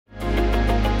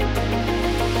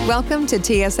Welcome to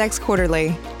TSX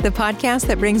Quarterly, the podcast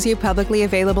that brings you publicly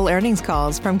available earnings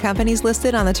calls from companies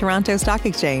listed on the Toronto Stock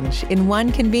Exchange in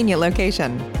one convenient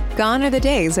location. Gone are the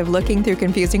days of looking through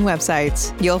confusing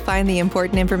websites. You'll find the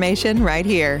important information right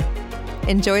here.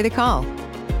 Enjoy the call.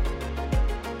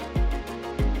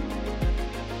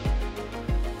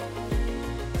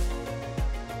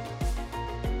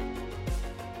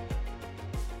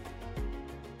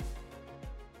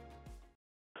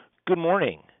 Good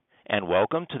morning, and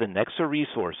welcome to the Nexa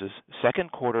Resources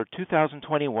second quarter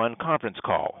 2021 conference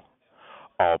call.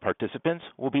 All participants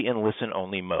will be in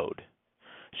listen-only mode.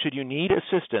 Should you need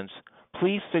assistance,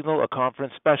 please signal a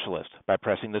conference specialist by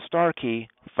pressing the star key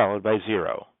followed by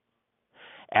 0.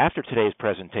 After today's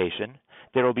presentation,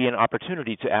 there will be an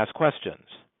opportunity to ask questions.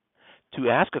 To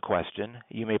ask a question,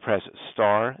 you may press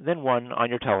star, then 1 on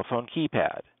your telephone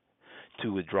keypad.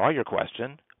 To withdraw your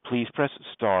question, please press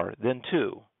star, then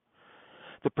 2.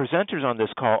 The presenters on this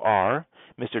call are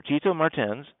Mr. Tito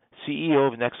Martins, CEO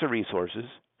of Nexa Resources,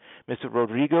 Mr.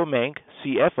 Rodrigo Menck,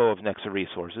 CFO of Nexa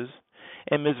Resources,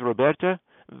 and Ms. Roberta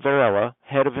Varela,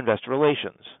 Head of Investor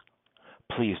Relations.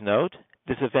 Please note,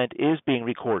 this event is being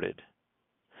recorded.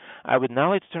 I would now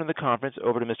like to turn the conference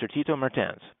over to Mr. Tito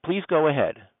Martins. Please go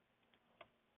ahead.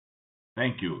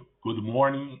 Thank you. Good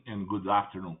morning and good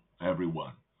afternoon,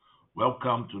 everyone.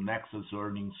 Welcome to Nexa's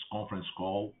earnings conference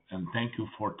call, and thank you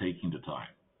for taking the time.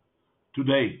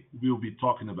 Today, we'll be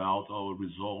talking about our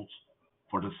results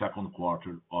for the second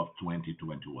quarter of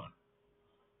 2021.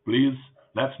 Please,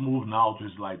 let's move now to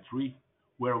slide 3,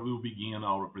 where we'll begin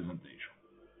our presentation.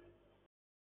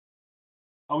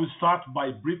 I will start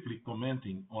by briefly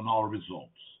commenting on our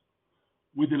results.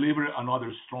 We delivered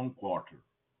another strong quarter.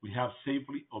 We have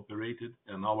safely operated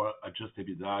and our adjusted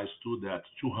EBITDA stood at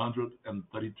 $233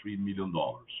 million,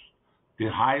 the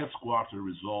highest quarter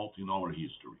result in our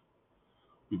history.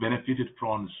 We benefited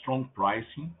from strong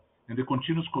pricing and the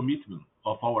continuous commitment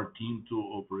of our team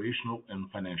to operational and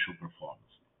financial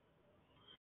performance.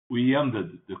 We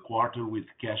ended the quarter with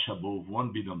cash above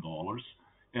 $1 billion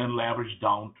and leverage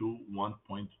down to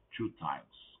 1.2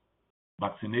 times.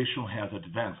 Vaccination has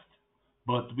advanced,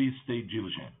 but we stay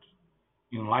diligent.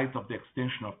 In light of the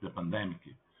extension of the pandemic,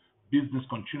 business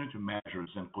continuity measures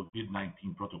and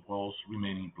COVID-19 protocols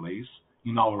remain in place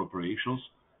in our operations,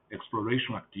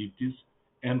 exploration activities,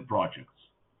 and projects.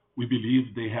 We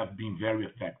believe they have been very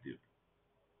effective.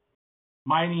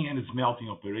 Mining and smelting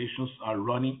operations are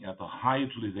running at a high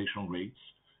utilization rates,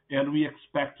 and we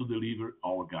expect to deliver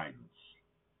our guidance.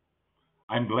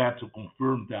 I'm glad to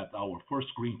confirm that our first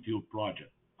greenfield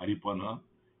project, Aripuanã,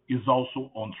 is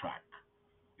also on track.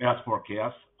 As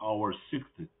forecast, our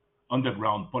 6th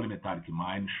underground polymetallic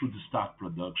mine should start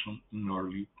production in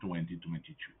early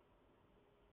 2022.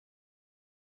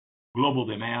 Global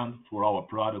demand for our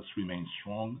products remains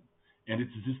strong, and it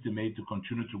is estimated to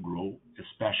continue to grow,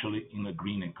 especially in a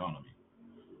green economy.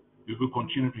 We will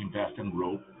continue to invest and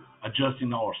grow,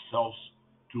 adjusting ourselves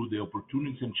to the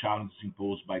opportunities and challenges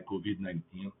imposed by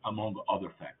COVID-19, among other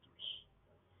factors.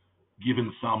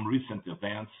 Given some recent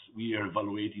events, we are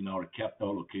evaluating our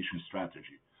capital allocation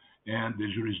strategy and the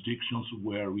jurisdictions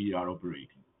where we are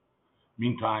operating.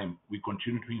 Meantime, we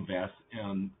continue to invest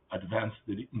and advance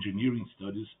the engineering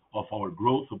studies of our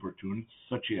growth opportunities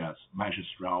such as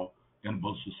Magistral and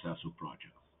Bom Sucesso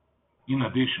projects. In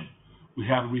addition, we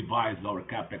have revised our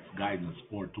CapEx guidance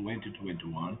for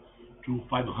 2021 to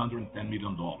 $510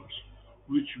 million,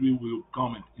 which we will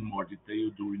comment in more detail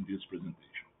during this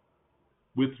presentation.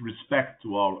 With respect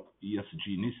to our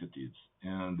ESG initiatives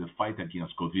and the fight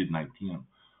against COVID-19,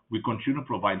 we continue to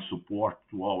provide support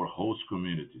to our host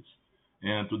communities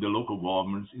and to the local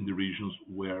governments in the regions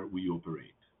where we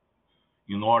operate.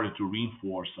 In order to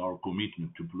reinforce our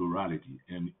commitment to plurality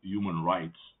and human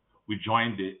rights, we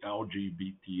joined the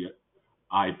LGBTI+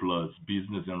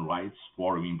 Business and Rights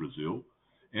Forum in Brazil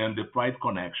and the Pride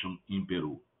Connection in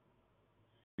Peru.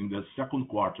 In the second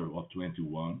quarter of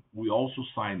 2021, we also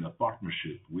signed a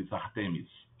partnership with Artemis,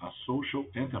 a social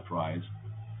enterprise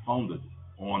founded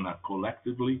on a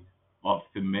collectively of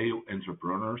female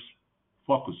entrepreneurs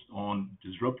focused on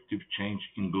disruptive change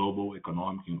in global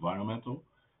economic, environmental,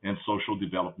 and social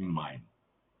development in mind.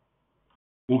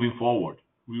 Moving forward,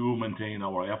 we will maintain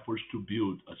our efforts to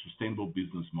build a sustainable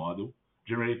business model,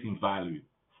 generating value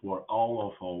for all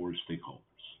of our stakeholders.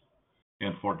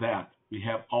 And for that, we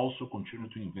have also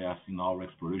continued to invest in our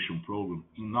exploration program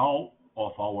in all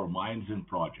of our mines and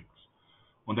projects.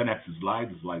 On the next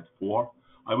slide, slide 4,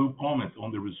 I will comment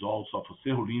on the results of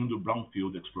Cerro Lindo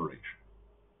brownfield exploration.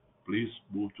 Please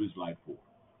move to slide 4.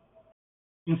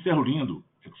 In Cerro Lindo,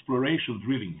 exploration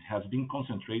drilling has been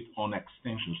concentrated on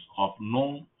extensions of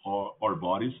known ore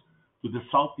bodies to the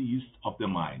southeast of the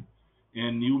mine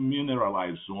and new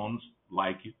mineralized zones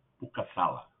like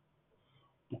Pucasala.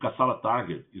 Pucasala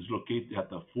target is located at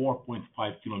 4.5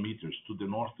 kilometers to the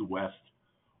northwest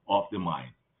of the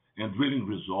mine, and drilling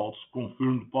results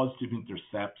confirmed positive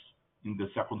intercepts in the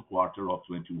second quarter of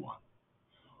 21.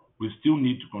 We still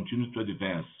need to continue to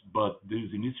advance, but these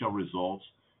initial results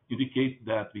indicate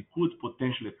that we could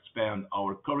potentially expand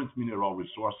our current mineral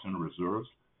resource and reserves,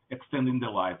 extending the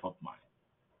life of mine.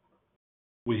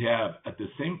 We have, at the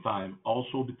same time,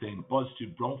 also obtained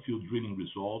positive brownfield drilling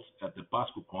results at the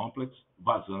Pasco Complex,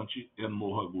 Vazante, and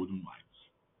Morro Agudo mines.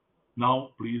 Now,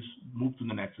 please move to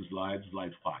the next slide,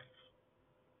 slide 5.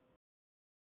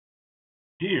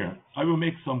 Here, I will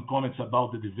make some comments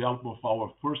about the development of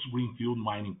our first greenfield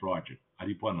mining project,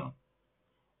 Aripuanã.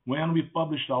 When we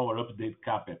published our updated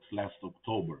CapEx last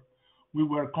October, we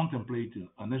were contemplating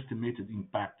an estimated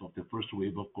impact of the first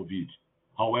wave of COVID.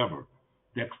 However,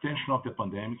 the extension of the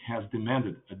pandemic has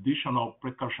demanded additional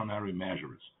precautionary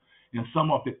measures, and some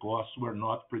of the costs were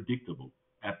not predictable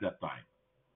at that time.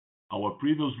 Our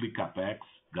previously CapEx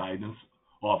guidance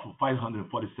of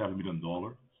 $547 million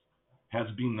has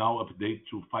been now updated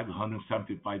to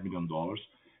 $575 million,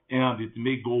 and it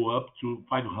may go up to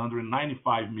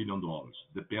 $595 million,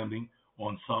 depending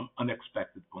on some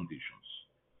unexpected conditions.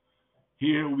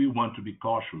 Here, we want to be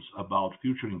cautious about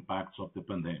future impacts of the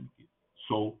pandemic.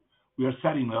 So, we are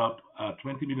setting up a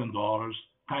 $20 million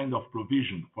kind of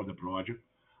provision for the project,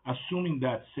 assuming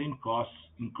that same costs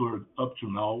incurred up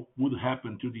to now would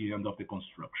happen to the end of the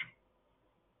construction.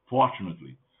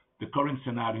 Fortunately, the current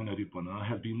scenario in Aripuanã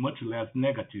has been much less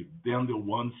negative than the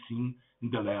one seen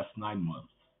in the last 9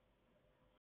 months.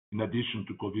 In addition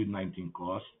to COVID-19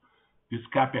 costs, this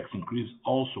CapEx increase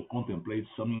also contemplates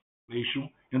some inflation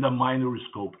and a minor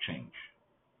scope change.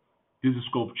 This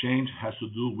scope change has to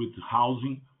do with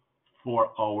housing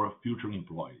for our future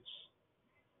employees.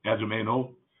 As you may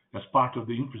know, as part of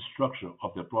the infrastructure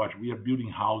of the project, we are building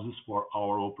houses for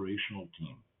our operational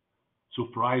team.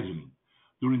 Surprisingly,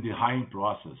 during the hiring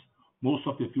process, most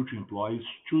of the future employees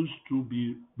choose to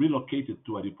be relocated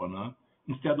to Aripuanã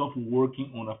instead of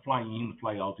working on a fly-in,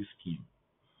 fly-out scheme.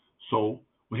 So,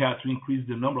 we had to increase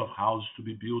the number of houses to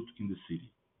be built in the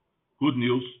city. Good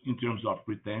news in terms of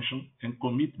retention and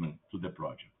commitment to the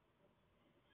project.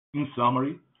 In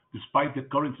summary, despite the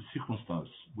current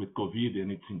circumstances with COVID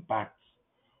and its impacts,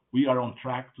 we are on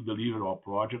track to deliver our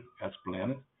project as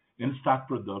planned and start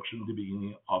production in the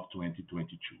beginning of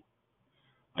 2022.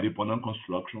 Aripuanã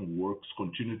construction works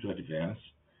continue to advance,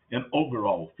 and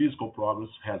overall physical progress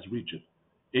has reached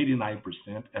 89%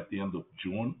 at the end of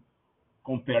June,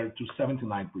 compared to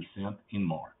 79% in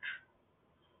March.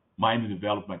 Mine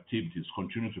development activities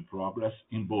continue to progress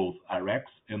in both Arex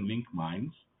and Link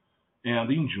mines, and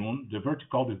in June, the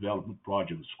vertical development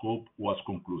project scope was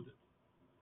concluded.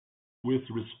 With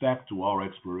respect to our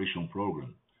exploration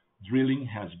program, drilling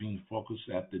has been focused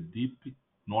at the deep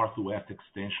northwest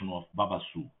extension of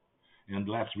Babaçu, and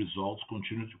last results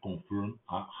continue to confirm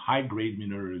a high-grade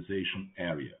mineralization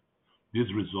area.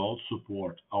 These results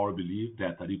support our belief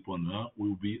that Aripuanã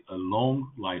will be a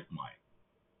long-life mine.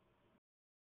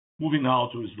 Moving now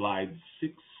to slide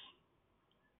 6,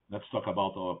 let's talk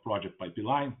about our project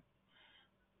pipeline.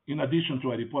 In addition to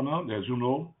Aripuanã, as you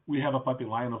know, we have a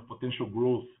pipeline of potential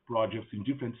growth projects in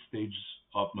different stages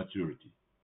of maturity.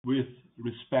 With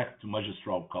respect to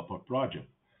Magistral Copper Project,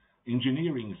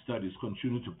 engineering studies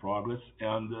continue to progress,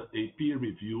 and a peer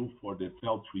review for the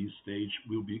FEL 3 stage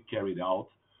will be carried out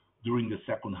during the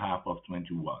second half of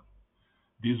 2021.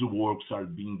 These works are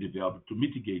being developed to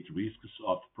mitigate risks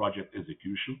of project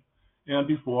execution and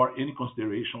before any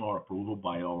consideration or approval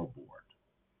by our board.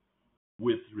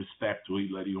 With respect to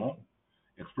Hilarion,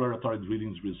 exploratory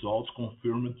drilling results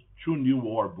confirmed 2 new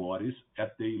ore bodies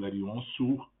at the Hilarion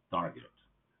Sur target.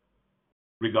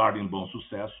 Regarding Bom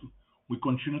Sucesso, we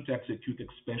continue to execute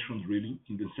expansion drilling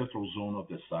in the central zone of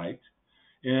the site,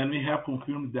 and we have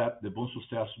confirmed that the Bom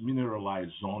Sucesso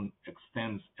mineralized zone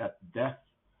extends at depth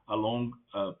along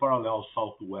a parallel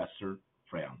southwestern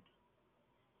trend.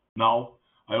 Now,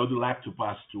 I would like to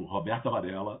pass to Roberta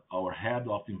Varela, our Head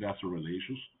of Investor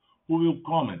Relations, who will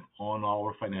comment on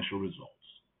our financial results.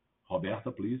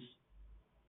 Roberta, please.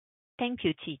 Thank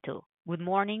you, Tito. Good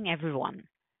morning, everyone.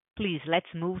 Please, let's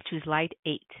move to slide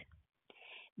 8.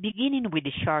 Beginning with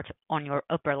the chart on your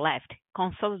upper left,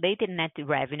 consolidated net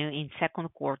revenue in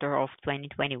second quarter of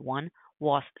 2021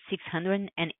 was $686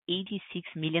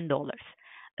 million,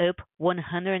 up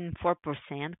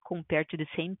 104% compared to the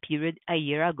same period a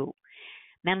year ago,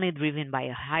 mainly driven by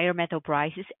higher metal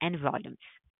prices and volumes.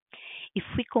 If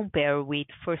we compare with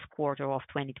first quarter of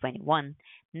 2021,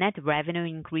 net revenue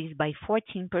increased by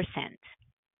 14%.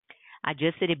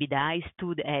 Adjusted EBITDA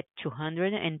stood at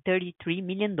 $233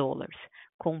 million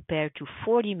compared to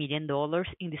 $40 million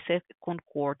in the second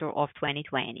quarter of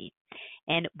 2020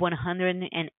 and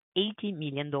 $180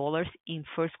 million in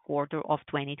first quarter of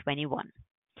 2021.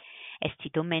 As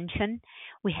Tito mentioned,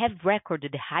 we have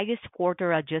recorded the highest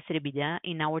quarter adjusted EBITDA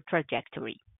in our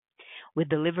trajectory. We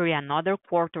deliver another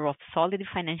quarter of solid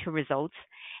financial results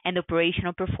and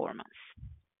operational performance.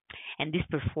 And this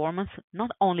performance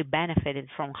not only benefited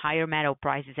from higher metal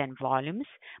prices and volumes,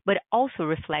 but also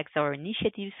reflects our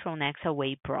initiatives from Nexa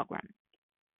Way program.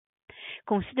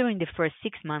 Considering the first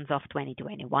 6 months of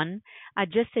 2021,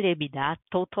 adjusted EBITDA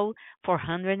totaled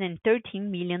 $413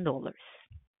 million.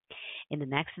 In the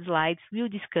next slides, we'll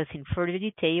discuss in further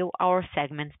detail our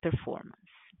segment's performance.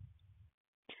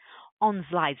 On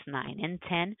slides 9 and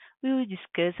 10, we will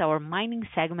discuss our mining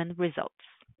segment results.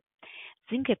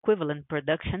 Zinc equivalent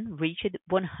production reached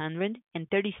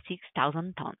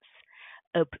 136,000 tons,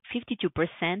 up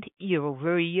 52%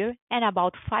 year-over-year and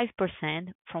about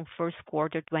 5% from first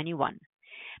quarter 21,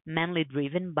 mainly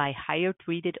driven by higher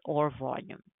treated ore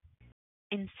volume.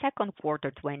 In second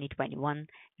quarter 2021,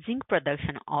 zinc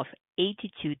production of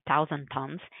 82,000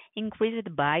 tons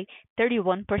increased by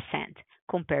 31%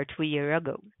 compared to a year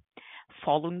ago,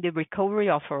 following the recovery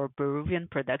of our Peruvian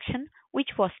production,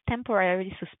 which was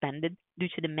temporarily suspended due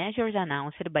to the measures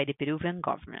announced by the Peruvian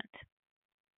government.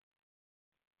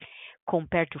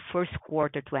 Compared to first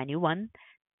quarter 21,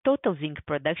 total zinc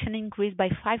production increased by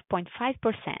 5.5%,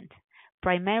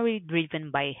 primarily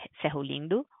driven by Cerro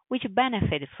Lindo, which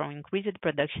benefited from increased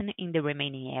production in the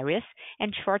remaining areas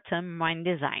and short-term mine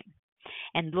design,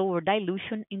 and lower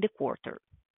dilution in the quarter.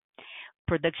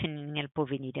 Production in El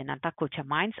Porvenir and Atacocha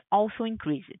mines also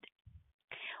increased.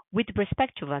 With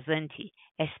respect to Vazante,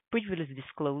 as previously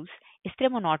disclosed,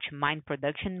 Extremo Norte mine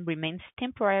production remains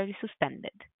temporarily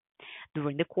suspended.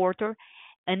 During the quarter,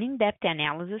 an in-depth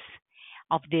analysis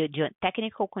of the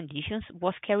technical conditions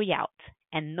was carried out,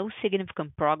 and no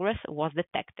significant progress was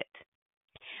detected.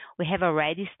 We have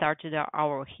already started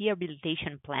our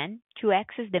rehabilitation plan to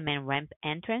access the main ramp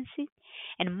entrance,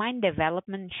 and mine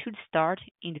development should start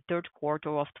in the third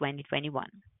quarter of 2021.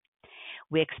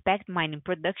 We expect mining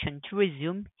production to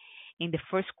resume in the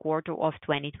first quarter of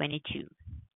 2022.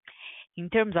 In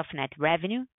terms of net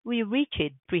revenue, we reached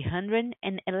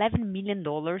 $311 million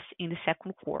in the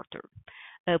second quarter,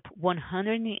 up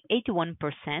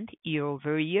 181%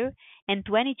 year-over-year and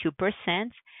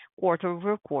 22%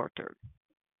 quarter-over-quarter,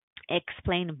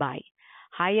 explained by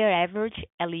higher average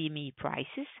LME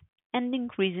prices and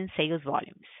increase in sales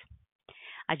volumes.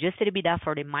 Adjusted EBITDA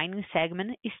for the mining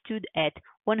segment stood at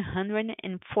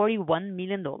 $141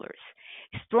 million,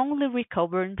 strongly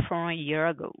recovering from a year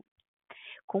ago.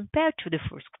 Compared to the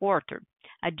first quarter,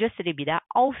 adjusted EBITDA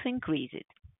also increased.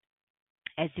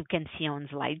 As you can see on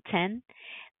slide 10,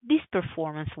 this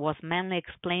performance was mainly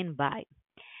explained by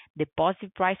the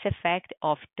positive price effect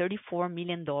of $34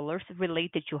 million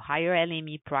related to higher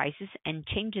LME prices and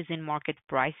changes in market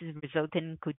prices resulting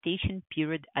in quotation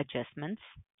period adjustments,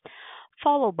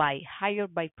 followed by higher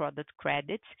byproduct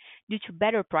credits due to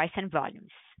better price and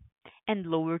volumes, and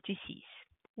lower TCs,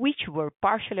 which were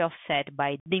partially offset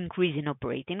by the increase in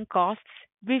operating costs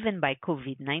driven by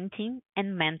COVID-19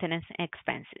 and maintenance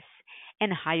expenses,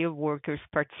 and higher workers'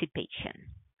 participation,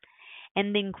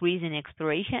 and the increase in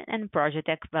exploration and project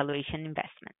evaluation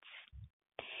investments.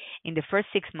 In the first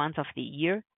 6 months of the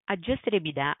year, adjusted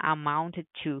EBITDA amounted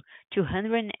to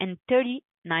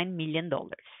 $239 million.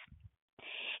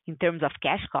 In terms of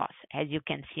cash costs, as you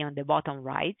can see on the bottom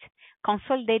right,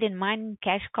 consolidated mining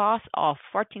cash costs of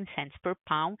 14 cents per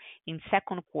pound in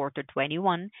second quarter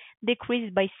 21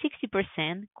 decreased by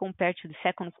 60% compared to the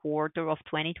second quarter of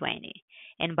 2020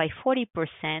 and by 40%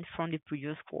 from the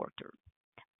previous quarter.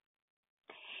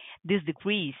 This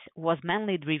decrease was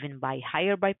mainly driven by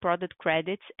higher byproduct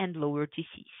credits and lower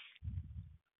TCs.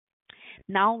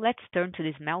 Now let's turn to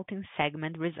the smelting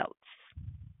segment results.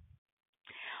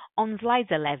 On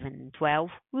slides 11 and 12,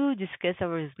 we will discuss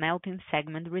our smelting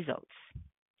segment results.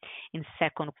 In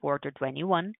second quarter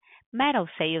 21, metal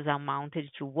sales amounted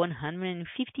to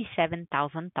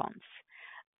 157,000 tons,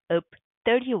 up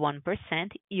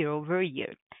 31%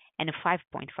 year-over-year and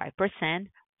 5.5%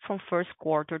 from first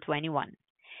quarter 21,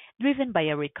 driven by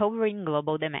a recovery in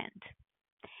global demand.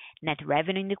 Net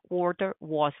revenue in the quarter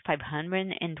was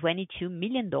 $522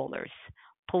 million,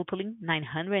 totaling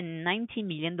 $990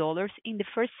 million in the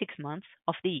first 6 months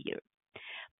of the year,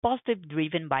 positive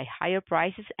driven by higher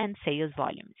prices and sales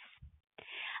volumes.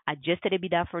 Adjusted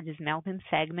EBITDA for the smelting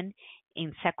segment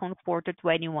in second quarter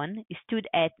 21 stood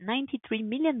at $93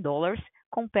 million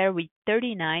compared with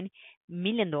 $39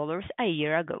 million a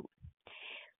year ago.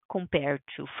 Compared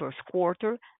to first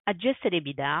quarter, adjusted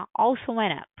EBITDA also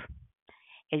went up.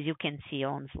 As you can see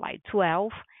on slide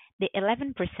 12, the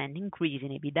 11% increase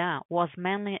in EBITDA was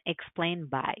mainly explained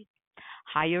by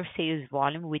higher sales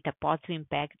volume with a positive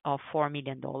impact of $4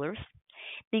 million,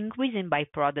 the increase in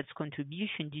byproducts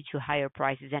contribution due to higher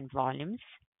prices and volumes,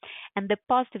 and the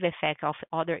positive effect of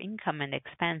other income and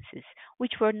expenses,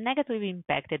 which were negatively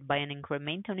impacted by an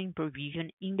incremental in provision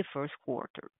in the first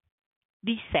quarter.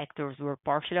 These factors were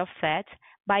partially offset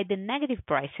by the negative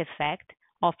price effect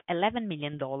of $11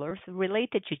 million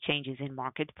related to changes in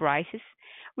market prices,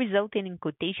 resulting in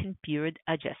quotation period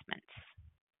adjustments.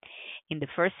 In the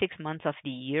first 6 months of the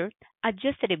year,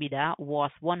 adjusted EBITDA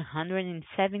was $176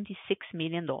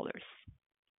 million.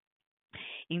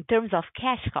 In terms of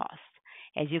cash costs,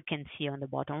 as you can see on the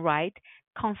bottom right,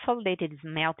 consolidated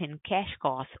smelting cash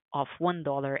costs of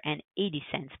 $1.80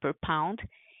 per pound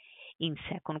in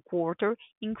second quarter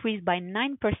increased by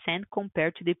 9%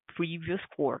 compared to the previous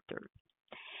quarter,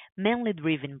 mainly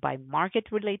driven by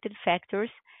market-related factors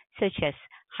such as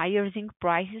higher zinc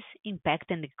prices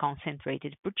impacting the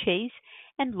concentrated purchase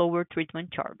and lower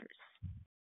treatment charges.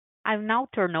 I'll now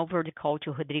turn over the call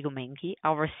to Rodrigo Menck,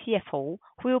 our CFO,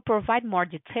 who will provide more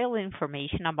detailed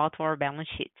information about our balance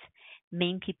sheets.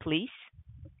 Menck, please.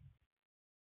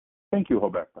 Thank you,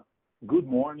 Roberta. Good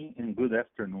morning and good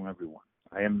afternoon, everyone.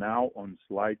 I am now on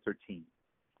slide 13.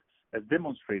 As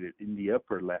demonstrated in the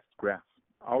upper left graph,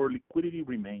 our liquidity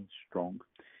remains strong,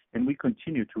 and we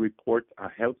continue to report a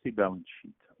healthy balance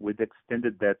sheet with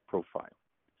extended debt profile.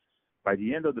 By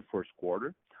the end of the first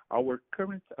quarter, our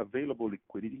current available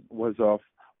liquidity was of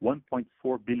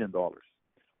 $1.4 billion,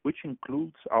 which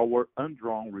includes our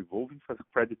undrawn revolving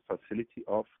credit facility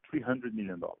of $300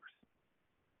 million.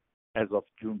 As of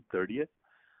June 30th,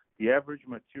 the average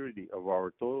maturity of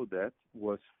our total debt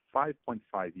was 5.5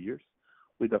 years,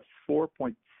 with a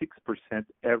 4.6%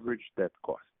 average debt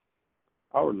cost.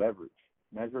 Our leverage,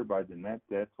 measured by the net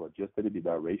debt to adjusted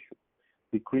EBITDA ratio,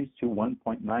 decreased to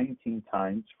 1.19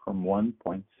 times from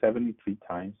 1.73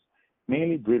 times,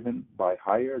 mainly driven by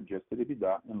higher adjusted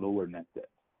EBITDA and lower net debt.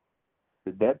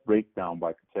 The debt breakdown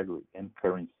by category and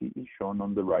currency is shown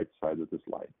on the right side of the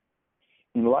slide.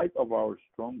 In light of our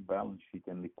strong balance sheet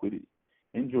and liquidity,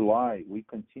 in July, we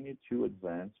continued to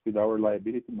advance with our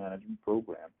liability management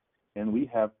program, and we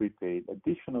have prepaid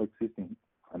additional existing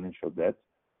financial debt,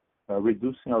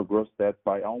 reducing our gross debt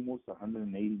by almost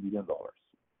 $180 million.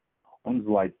 On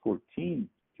slide 14,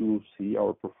 you will see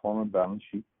our pro forma balance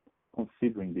sheet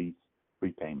considering these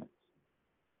repayments.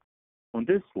 On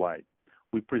this slide,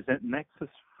 we present Nexa's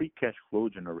free cash flow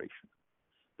generation.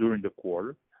 During the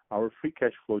quarter, our free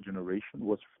cash flow generation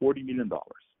was $40 million.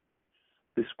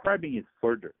 Describing it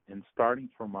further and starting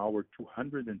from our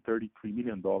 $233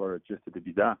 million adjusted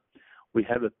EBITDA, we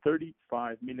had a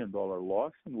 $35 million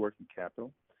loss in working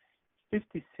capital,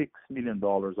 $56 million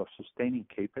of sustaining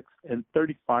capex, and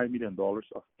 $35 million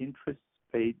of interest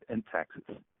paid and taxes.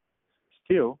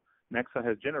 Still, Nexa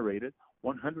has generated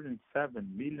 $107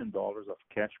 million of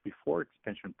cash before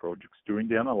expansion projects during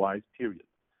the analyzed period.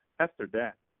 After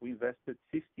that, we invested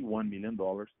 $51 million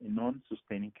in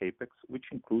non-sustaining capex, which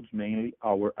includes mainly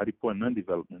our Aripuanã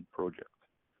development project.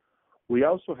 We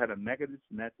also had a negative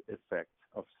net effect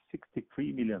of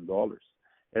 $63 million,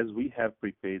 as we have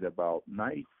prepaid about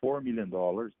 $94 million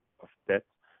of debt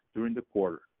during the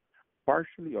quarter,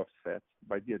 partially offset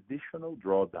by the additional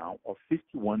drawdown of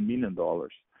 $51 million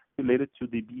related to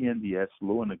the BNDES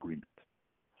loan agreement.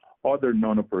 Other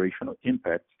non-operational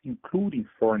impacts, including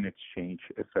foreign exchange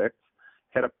effects,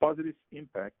 had a positive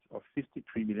impact of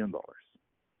 $53 million.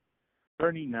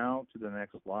 Turning now to the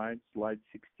next slide, slide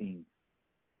 16.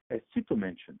 As Tito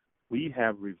mentioned, we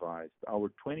have revised our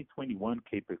 2021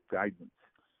 CAPEX guidance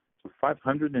to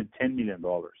 $510 million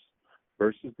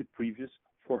versus the previous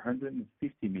 $450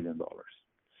 million.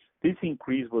 This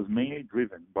increase was mainly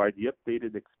driven by the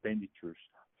updated expenditures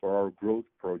for our growth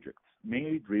projects,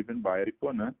 mainly driven by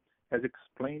Aripuanã, as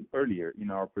explained earlier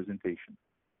in our presentation.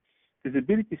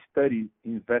 Feasibility study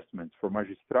investments for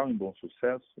Magistral and Bom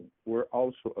Sucesso were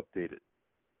also updated.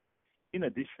 In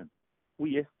addition,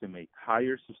 we estimate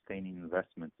higher sustaining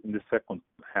investments in the second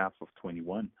half of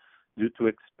 21 due to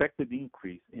expected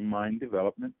increase in mine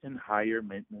development and higher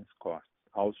maintenance costs,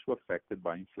 also affected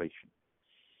by inflation.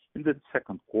 In the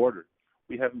second quarter,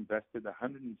 we have invested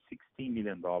 $116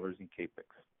 million in CAPEX.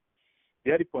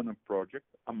 The Aripuanã project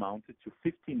amounted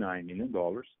to $59 million,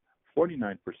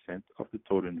 49% of the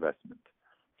total investment.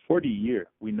 For the year,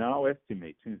 we now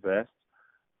estimate to invest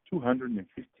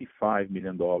 $255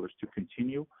 million to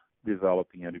continue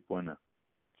developing Aripuanã.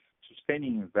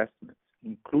 Sustaining investments,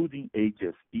 including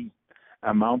HSE,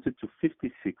 amounted to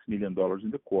 $56 million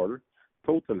in the quarter,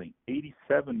 totaling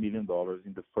 $87 million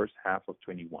in the first half of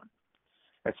 21.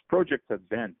 As projects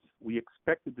advance, we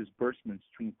expect the disbursements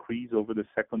to increase over the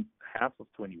second half of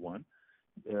 21,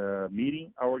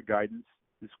 meeting our guidance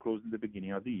disclosed in the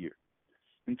beginning of the year.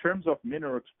 In terms of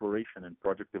mineral exploration and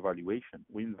project evaluation,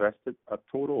 we invested a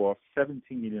total of $17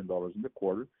 million in the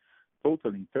quarter,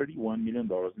 totaling $31 million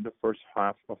in the first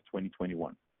half of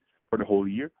 2021. For the whole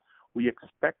year, we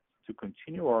expect to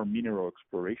continue our mineral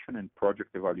exploration and project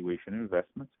evaluation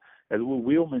investments, as we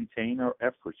will maintain our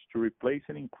efforts to replace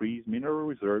and increase mineral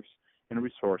reserves and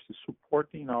resources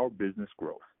supporting our business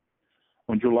growth.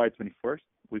 On July 21st,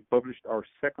 we published our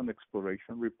second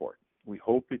exploration report. We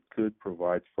hope it could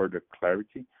provide further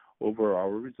clarity over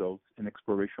our results and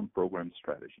exploration program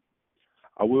strategy.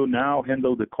 I will now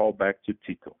handle the call back to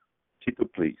Tito. Tito,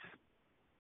 please.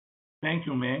 Thank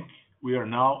you, Menck. We are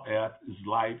now at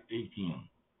slide 18.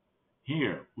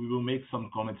 Here, we will make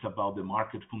some comments about the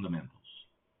market fundamentals.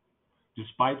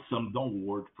 Despite some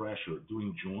downward pressure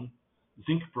during June,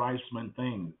 zinc price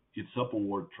maintained its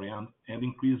upward trend and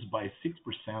increased by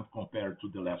 6% compared to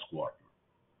the last quarter.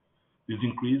 This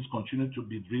increase continued to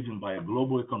be driven by a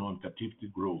global economic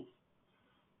activity growth.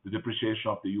 The depreciation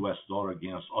of the US dollar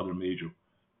against other major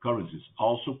currencies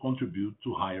also contribute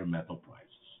to higher metal prices.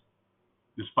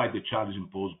 Despite the challenge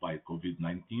imposed by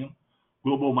COVID-19,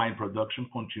 global mine production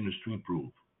continues to improve.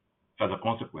 As a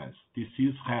consequence,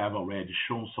 TCs have already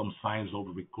shown some signs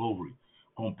of recovery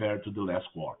compared to the last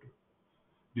quarter.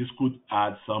 This could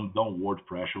add some downward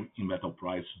pressure in metal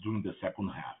prices during the second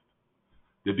half.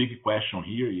 The big question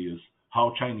here is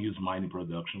how Chinese mining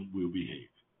production will behave.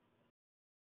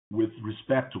 With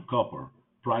respect to copper,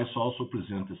 price also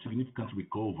presents a significant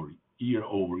recovery year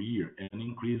over year and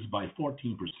increased by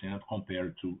 14%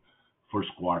 compared to first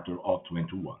quarter of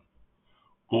 21.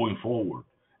 Going forward,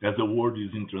 as the world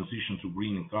is in transition to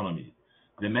green economy,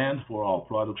 demand for our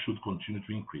products should continue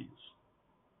to increase.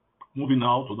 Moving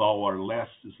now to our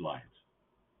last slide,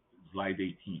 slide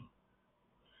 18.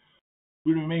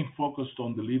 We remain focused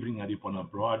on delivering Aripuanã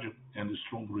project and the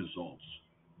strong results,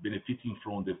 benefiting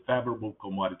from the favorable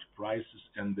commodity prices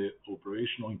and the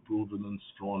operational improvements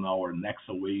from our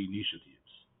Nexa Way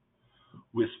initiatives.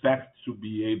 We expect to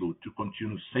be able to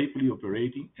continue safely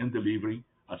operating and delivering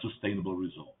a sustainable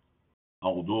result.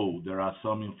 Although there are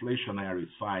some inflationary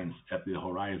signs at the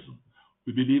horizon,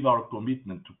 we believe our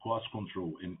commitment to cost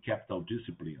control and capital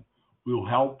discipline will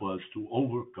help us to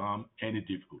overcome any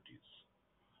difficulties.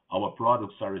 Our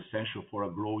products are essential for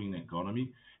a growing economy,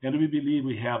 and we believe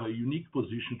we have a unique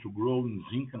position to grow in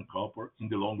zinc and copper in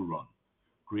the long run,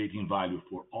 creating value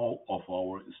for all of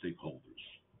our stakeholders.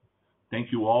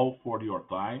 Thank you all for your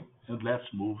time, and let's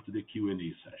move to the Q&A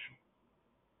session.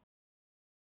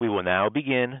 We will now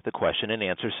begin the question and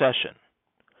answer session.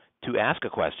 To ask a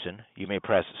question, you may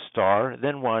press star,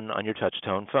 then 1 on your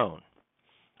touch-tone phone.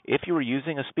 If you are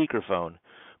using a speakerphone,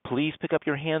 please pick up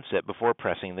your handset before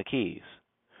pressing the keys.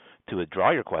 To withdraw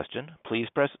your question, please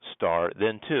press star,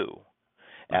 then 2.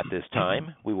 At this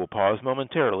time, we will pause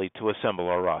momentarily to assemble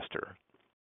our roster.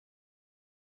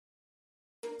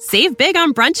 Save big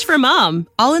on brunch for mom,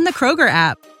 all in the Kroger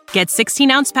app. Get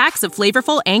 16-ounce packs of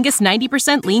flavorful Angus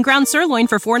 90% lean ground sirloin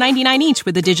for $4.99 each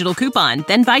with a digital coupon.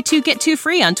 Then buy 2, get 2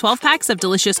 free on 12 packs of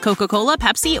delicious Coca-Cola,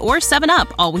 Pepsi, or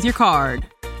 7UP, all with your card.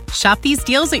 Shop these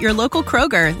deals at your local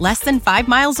Kroger, less than 5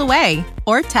 miles away.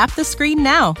 Or tap the screen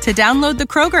now to download the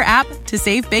Kroger app to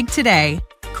save big today.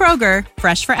 Kroger,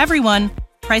 fresh for everyone.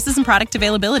 Prices and product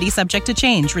availability subject to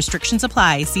change. Restrictions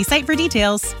apply. See site for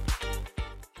details.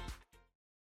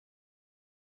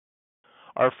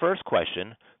 Our first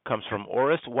question comes from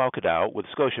Orest Wowkodaw with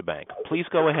Scotiabank. Please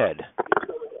go ahead.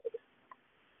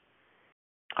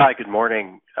 Hi, good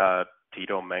morning,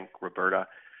 Tito, Menck, Roberta.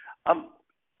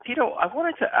 Tito, I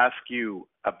wanted to ask you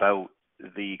about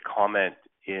the comment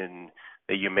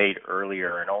that you made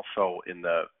earlier and also in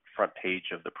the front page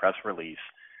of the press release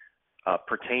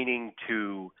pertaining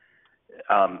to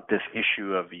this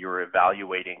issue of your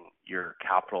evaluating your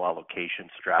capital allocation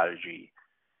strategy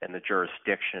and the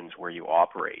jurisdictions where you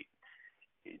operate.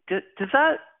 Does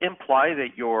that imply that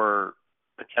you're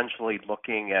potentially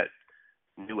looking at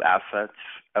new assets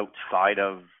outside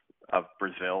of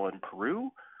Brazil and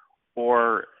Peru?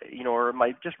 Or am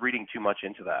I just reading too much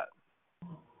into that?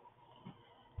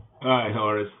 Hi,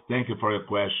 Horace. Thank you for your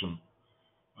question.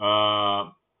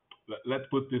 Let's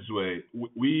put it this way.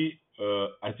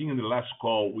 I think in the last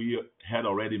call, we had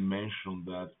already mentioned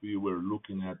that we were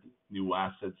looking at new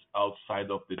assets outside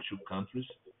of the two countries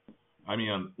I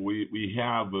mean, we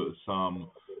have some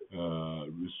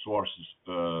resources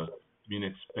being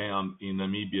expanded in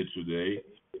Namibia today,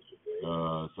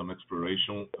 some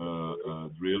exploration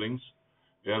drillings.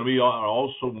 And we are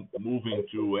also moving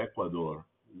to Ecuador,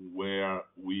 where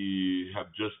we have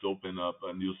just opened up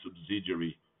a new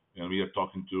subsidiary, and we are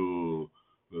talking to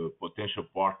potential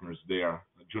partners there,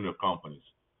 junior companies.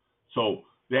 So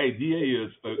the idea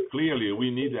is clearly we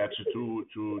need actually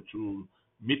to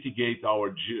mitigate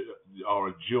our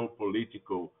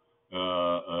geopolitical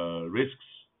risks,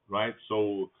 right?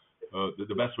 So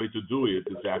the best way to do it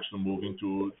is actually moving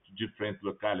to different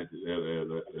localities,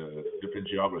 different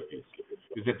geographies.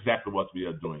 Is exactly what we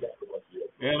are doing.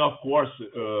 And of course,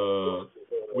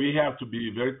 we have to be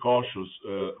very cautious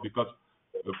because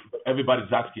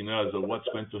everybody's asking us what's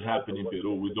going to happen in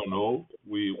Peru. We don't know.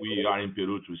 We are in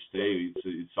Peru to stay.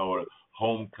 It's our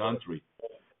home country.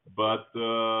 But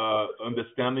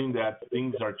understanding that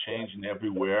things are changing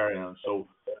everywhere, and so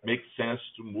makes sense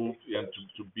to move and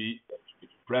to be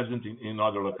present in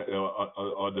other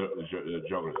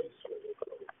geographies.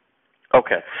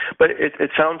 Okay, but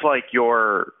it sounds like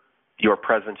your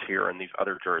presence here in these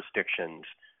other jurisdictions,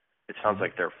 it sounds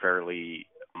like they're fairly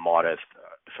modest,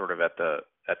 sort of at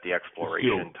the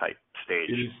exploration type stage.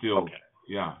 It is still, okay.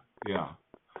 Yeah.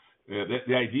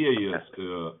 The idea is,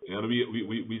 and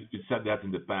we said that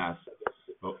in the past.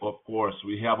 Of course,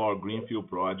 we have our greenfield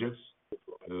projects.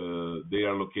 They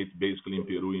are located basically in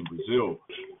Peru, in Brazil.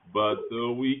 But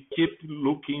we keep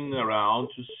looking around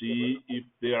to see if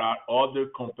there are other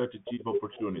competitive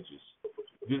opportunities.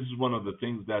 This is one of the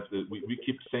things that we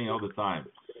keep saying all the time.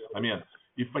 I mean,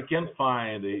 if I can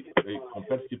find a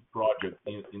competitive project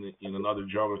in another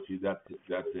geography that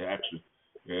actually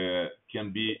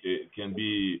can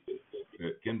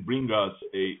bring us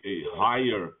a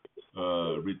higher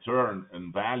return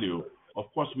and value, of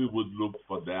course we would look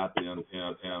for that and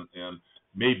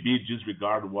maybe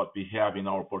disregard what we have in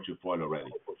our portfolio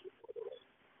already.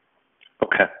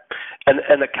 Okay.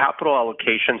 And the capital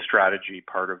allocation strategy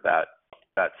part of that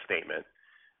statement,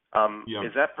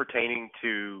 is that pertaining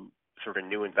to sort of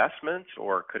new investments,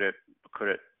 or could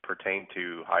it pertain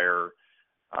to higher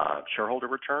shareholder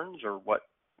returns, or what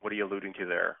are you alluding to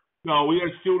there? No, we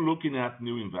are still looking at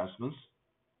new investments.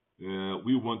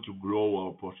 We want to grow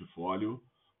our portfolio.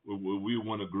 We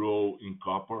want to grow in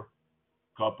copper.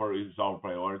 Copper is our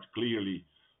priority. Clearly,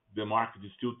 the market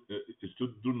is still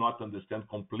do not understand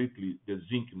completely the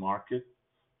zinc market.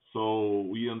 So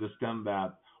we understand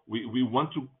that we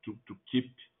want to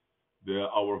keep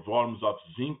our volumes of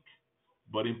zinc,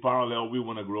 but in parallel, we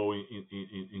want to grow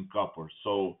in copper.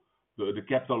 So the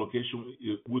capital allocation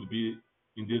would be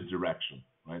in this direction,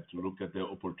 right? To look at the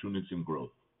opportunities in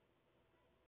growth.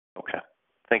 Okay.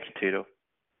 Thank you, Tito.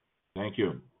 Thank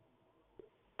you.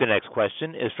 The next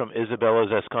question is from Isabella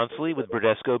Zesconcelli with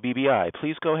Bradesco BBI.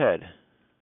 Please go ahead.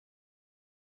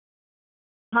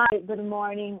 Hi, good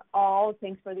morning, all.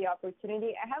 Thanks for the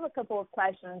opportunity. I have a couple of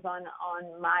questions on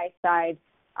my side.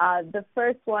 The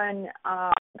first one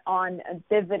on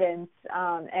dividends,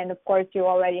 and of course you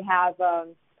already have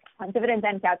dividends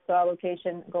and capital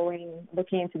allocation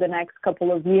looking into the next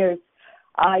couple of years.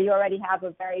 You already have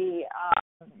a very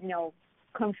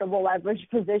comfortable leverage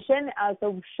position.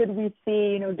 So should we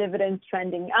see dividends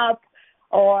trending up,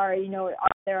 or are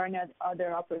there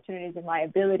other opportunities in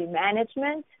liability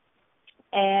management?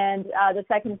 And the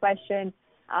second question,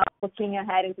 looking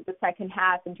ahead into the second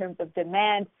half in terms of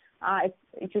demand,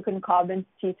 if you can comment,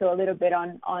 Tito, a little bit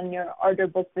on your order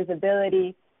book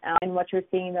visibility and what you're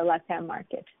seeing in the LatAm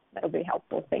market. That would be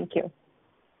helpful. Thank you.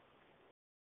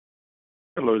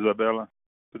 Hello, Isabella.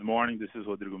 Good morning. This is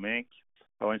Rodrigo Menck.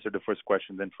 I'll answer the first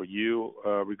question then for you.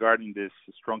 Regarding this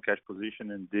strong cash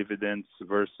position and dividends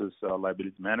versus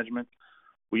liability management,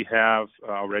 we have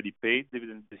already paid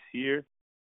dividends this year.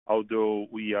 Although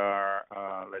we are,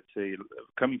 let's say,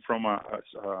 coming from a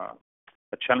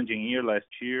challenging year last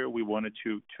year, we wanted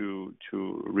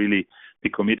to really be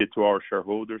committed to our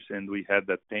shareholders, and we had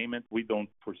that payment. We don't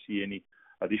foresee any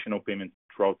additional payment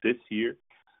throughout this year.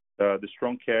 The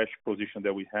strong cash position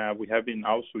that we have been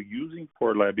also using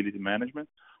for liability management.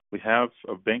 We have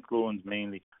bank loans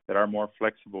mainly that are more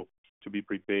flexible to be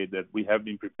prepaid, that we have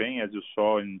been prepaying, as you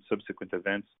saw in subsequent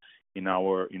events in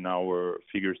our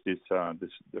figures this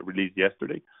released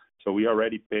yesterday. So we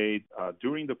already paid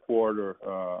during the quarter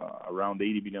around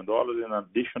 $80 million and an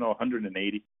additional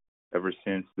 $180 ever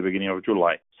since the beginning of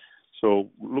July. So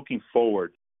looking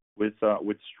forward with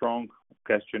strong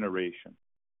cash generation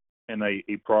and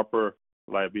a proper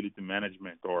liability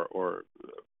management or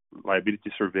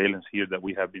liability surveillance here that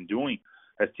we have been doing,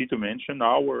 as Tito mentioned,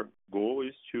 our goal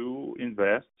is to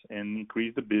invest and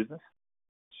increase the business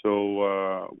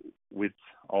So with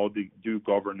all the due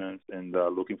governance and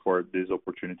looking for these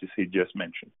opportunities he just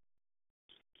mentioned.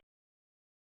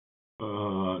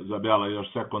 Isabella, your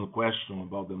second question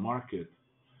about the market.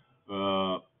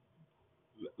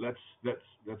 Let's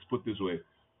put it this way.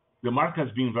 The market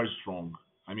has been very strong.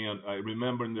 I mean, I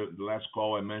remember in the last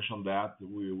call I mentioned that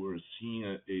we were seeing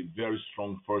a very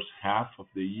strong first half of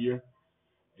the year,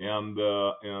 and we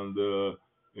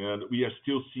are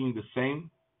still seeing the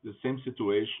same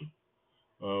situation,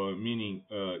 meaning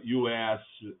U.S.,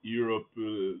 Europe,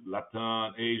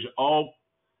 Latin, Asia, all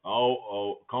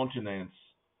continents,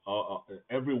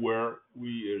 everywhere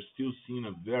we are still seeing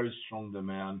a very strong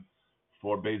demand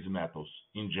for base metals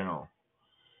in general.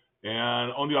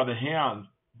 And on the other hand,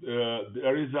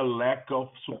 there is a lack of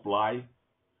supply,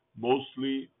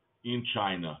 mostly in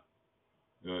China.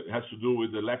 It has to do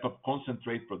with the lack of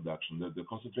concentrate production. The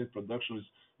concentrate production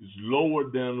is lower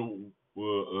than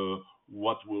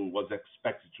what was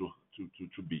expected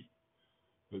to be.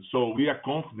 So we are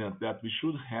confident that we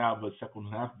should have a second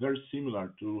half very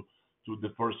similar to the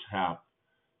first half,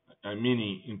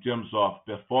 meaning in terms of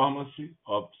performance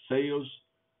of sales,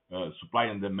 supply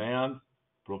and demand,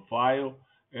 profile,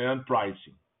 and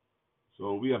pricing.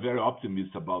 So we are very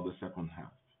optimistic about the second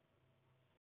half.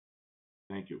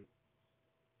 Thank you.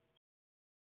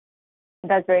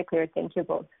 That's very clear. Thank you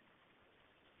both.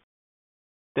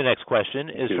 The next question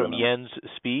is from Jens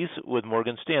Spiess with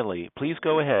Morgan Stanley. Please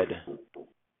go ahead.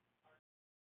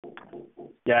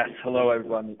 Yes. Hello,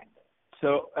 everyone.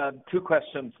 So two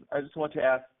questions. I just want to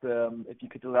ask if you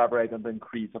could elaborate on the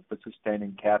increase of the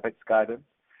sustaining CapEx guidance,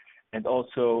 and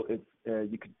also if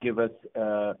you could give us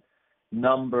a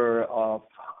number of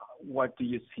what do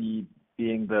you see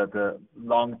being the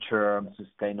long-term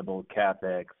sustainable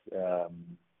CapEx.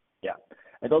 Yeah.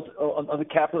 And also on the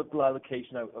capital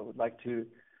allocation, I would like to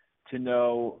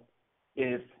know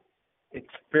if it's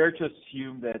fair to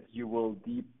assume that you will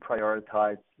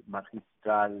deprioritize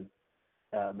Magistral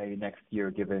maybe next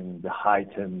year, given the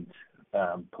heightened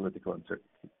political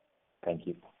uncertainty. Thank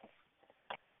you.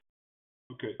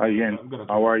 Okay. Hi, Jens.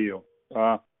 How are you?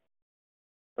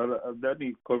 Let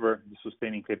me cover the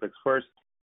sustaining CapEx first.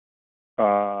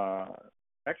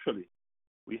 Actually,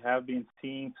 we have been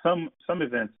seeing some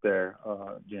events there,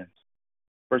 Jens.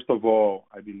 First of all,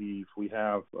 I believe we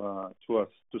have, to a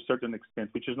certain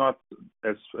extent, which is not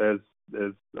as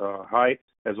high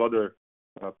as other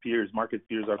market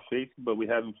peers are facing, but we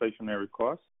have inflationary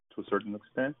costs to a certain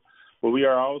extent. But we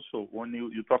are also, when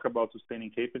you talk about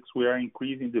sustaining CapEx, we are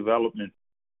increasing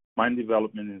mine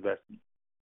development investment,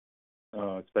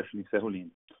 especially in Cerro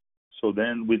Lindo. So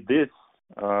then with this,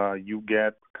 you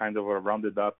get kind of a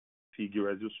rounded up figure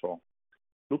as you saw.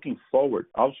 Looking forward,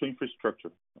 also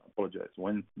infrastructure.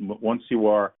 Once you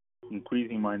are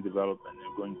increasing mine development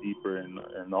and going deeper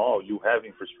in all, you have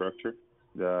infrastructure,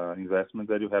 the investment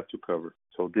that you have to cover.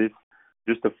 So this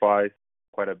justifies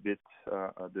quite a bit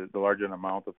the larger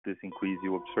amount of this increase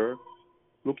you observe.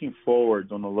 Looking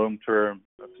forward on a long-term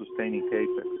sustaining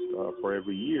CapEx for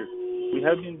every year, we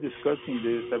have been discussing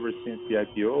this ever since the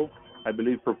IPO. I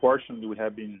believe proportionally we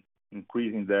have been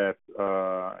increasing that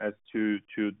as to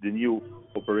the new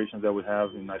operations that we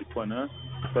have in Aripuanã.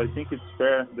 So I think it's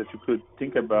fair that you could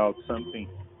think about something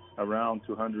around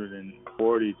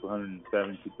 240,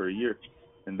 270 per year.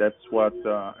 And that's what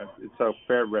it's a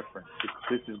fair reference. If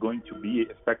this is going to be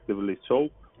effectively so,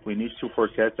 we need to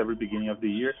forecast every beginning of the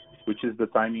year, which is the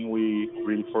timing we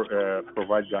really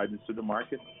provide guidance to the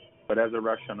market. But as a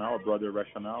rationale, a broader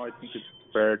rationale, I think it's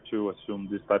fair to assume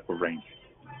this type of range.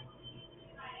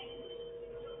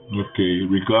 Okay.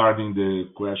 Regarding the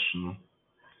question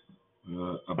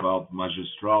about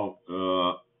Magistral,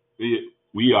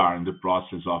 we are in the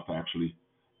process of actually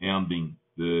ending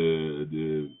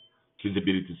the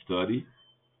feasibility study.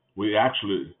 We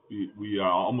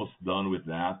are almost done with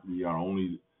that. We are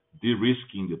only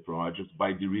de-risking the project.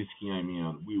 By de-risking, I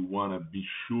mean we want to be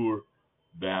sure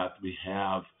that we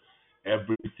have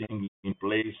everything in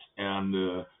place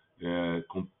and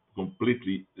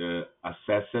completely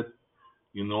assess it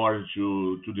in order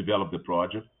to develop the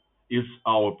project. It's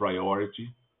our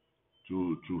priority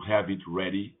to have it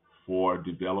ready for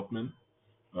development.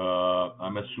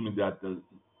 I'm assuming that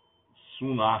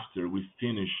soon after we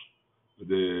finish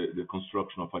the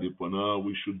construction of Aripuanã,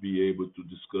 we should be able to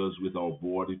discuss with our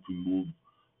board if we move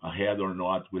ahead or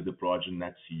not with the project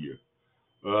next year.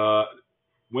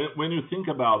 When you think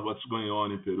about what's going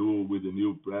on in Peru with the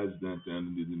new president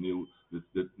and the new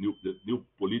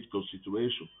political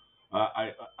situation,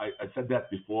 I said that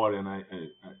before, and I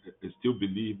still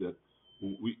believe that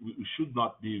we should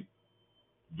not be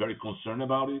very concerned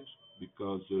about it.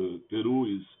 because Peru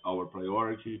is our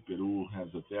priority. Peru has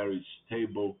a very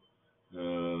stable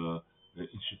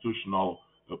institutional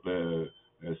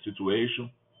situation,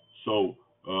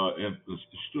 and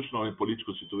institutional and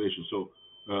political situation. So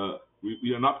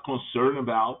we are not concerned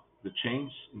about the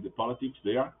change in the politics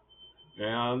there,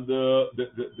 and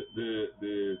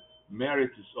the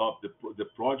merits of the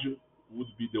project would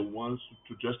be the ones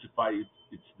to justify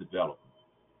its development,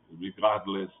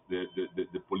 regardless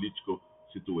the political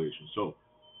situation. So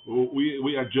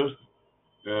we are just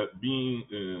being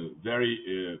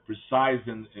very precise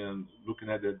and looking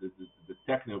at the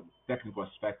technical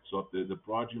aspects of the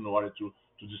project in order to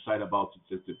decide about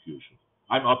its execution.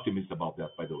 I'm optimistic about that,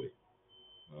 by the way.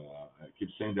 I keep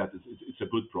saying that it's a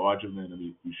good project and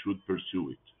we should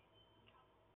pursue it.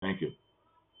 Thank you.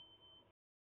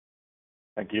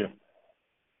 Thank you.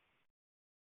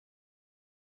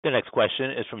 The next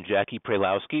question is from Jackie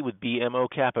Prelowski with BMO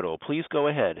Capital. Please go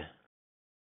ahead.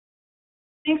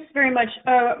 Thanks very much.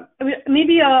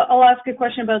 Maybe I'll ask a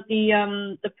question about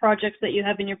the projects that you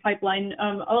have in your pipeline.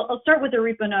 I'll start with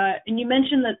Aripuanã, and you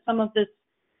mentioned that some of this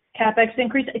CapEx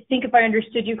increase, I think if I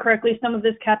understood you correctly, some of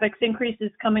this CapEx increase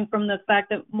is coming from the fact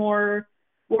that more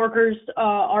workers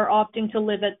are opting to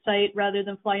live at site rather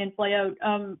than fly in, fly out.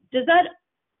 Does that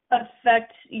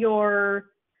affect your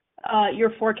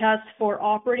forecast for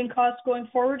operating costs going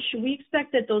forward? Should we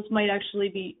expect that those might actually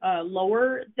be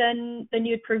lower than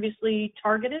you had previously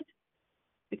targeted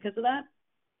because of that?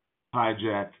 Hi,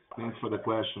 Jack. Thanks for the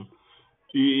question.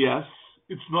 Yes,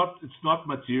 it's not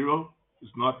material.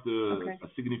 It's not a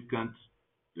significant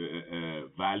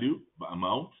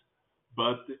amount,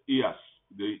 but yes,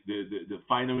 the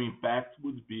final impact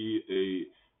would be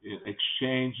an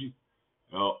exchange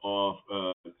of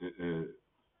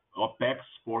OPEX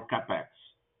for CAPEX.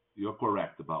 You're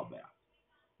correct about that.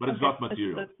 But it's not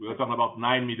material. We're talking about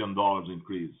 $9 million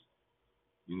increase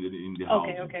in the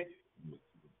housing. Okay.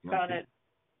 Got it.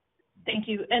 Thank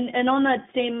you. And on that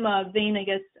same vein, I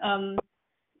guess,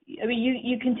 I mean,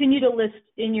 you continue to list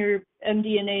in your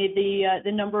MD&A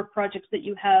the number of projects that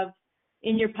you have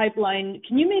in your pipeline.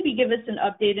 Can you maybe give us an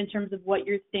update in terms of what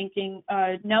you're thinking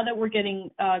now that we're getting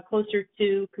closer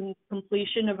to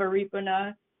completion of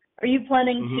Aripuanã? Are you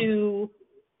planning to,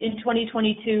 in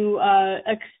 2022,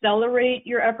 accelerate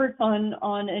your efforts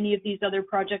on any of these other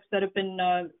projects that have been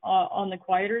on the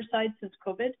quieter side since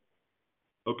COVID?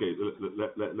 Okay,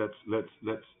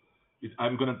 let's.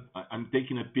 I'm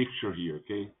taking a picture here,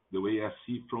 okay? The way I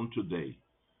see from today.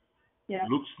 Yeah. It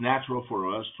looks natural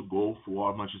for us to go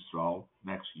for Magistral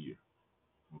next year,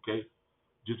 okay?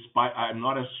 Despite, I'm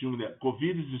not assuming that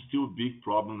COVID is still a big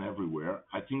problem everywhere.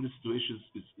 I think the situation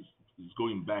is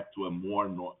going back to a more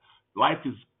life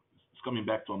is coming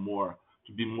back to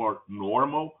be more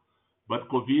normal, but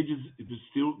COVID is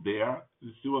still there.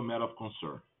 It's still a matter of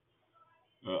concern.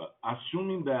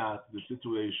 Assuming that the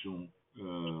situation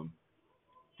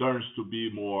turns to be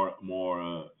more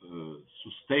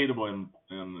sustainable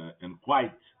and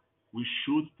quiet, we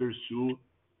should pursue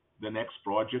the next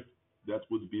project that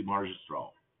would be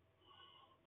Magistral.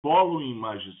 Following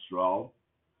Magistral,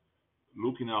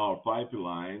 looking at our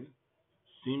pipeline,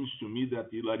 seems to me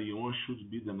that Hilarion should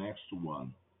be the next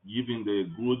one, given the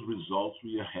good results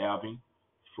we are having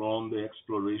from the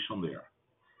exploration there.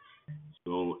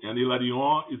 So, and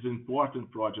Hilarion is an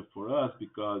important project for us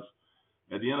because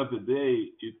at the end of the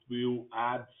day, it will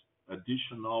add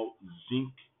additional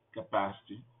zinc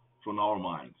capacity from our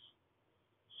mines.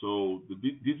 So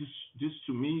this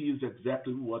to me is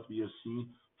exactly what we are seeing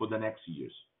for the next few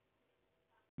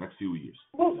years.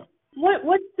 Well, yeah.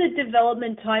 What's the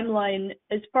development timeline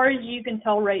as far as you can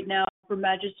tell right now for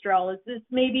Magistral? Is this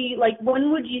maybe like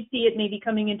when would you see it maybe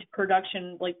coming into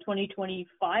production, like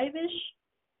 2025-ish?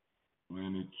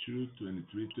 22,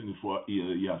 23, 24.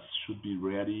 Yes, should be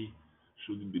ready.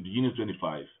 Should be beginning of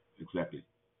 25, exactly.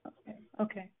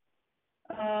 Okay.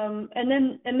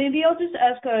 And maybe I'll just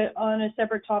ask on a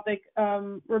separate topic.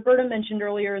 Roberto mentioned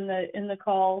earlier in the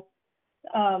call,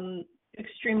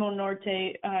 Extremo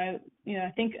Norte. I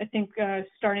think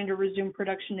starting to resume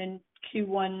production in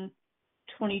Q1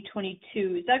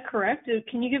 2022. Is that correct?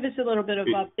 Can you give us a little bit of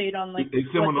update on like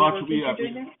Extremo what you're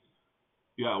doing there?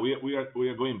 Yeah, we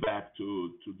are going back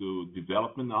to do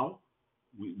development now.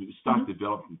 We start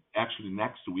development actually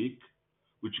next week,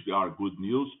 which are good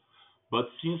news. But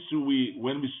since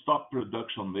when we stop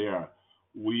production there,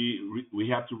 we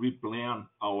have to replan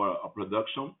our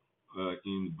production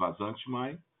in Vazante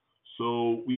mine.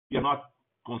 So we are not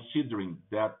considering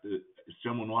that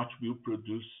Extremo Norte will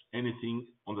produce anything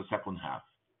on the second half.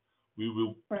 We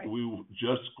will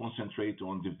just concentrate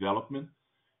on development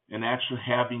and actually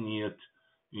having it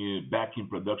back in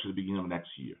production at the beginning of next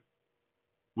year.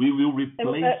 We will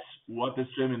replace what the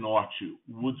Extremo Norte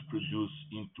would produce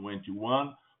in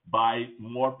 21 by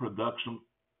more production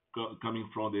coming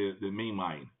from the main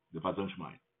mine, the Vazante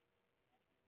mine.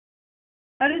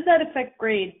 How does that affect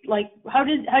grade? Like, how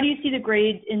do you see the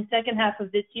grade in second half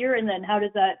of this year, and then how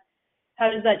does that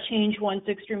change once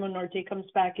Extremo Norte comes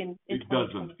back in? It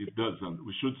doesn't.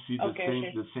 We should see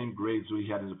the same grades we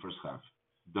had in the first half.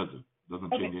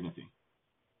 Doesn't change anything.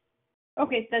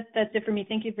 Okay, that's it for me.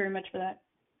 Thank you very much for that.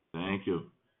 Thank you.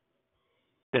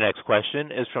 The next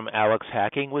question is from Alex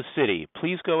Hacking with Citi.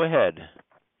 Please go ahead.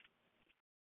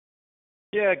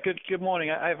 Yeah, good morning.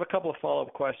 I have a couple of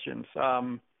follow-up questions.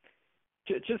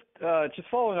 Just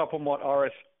following up on what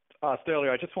Aris asked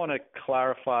earlier, I just want to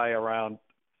clarify around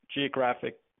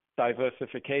geographic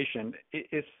diversification.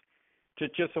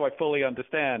 Just so I fully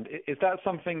understand, is that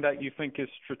something that you think is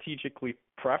strategically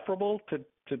preferable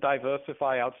to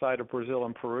diversify outside of Brazil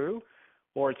and Peru,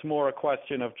 or it's more a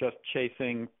question of just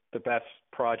chasing the best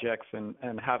projects and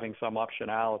having some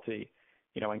optionality,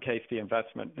 in case the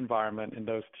investment environment in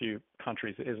those two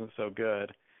countries isn't so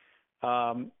good?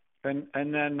 And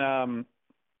then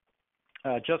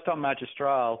just on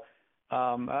Magistral,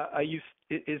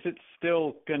 is it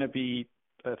still going to be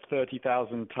a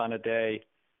 30,000 ton a day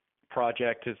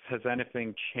project? Has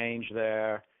anything changed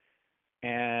there?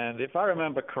 And if I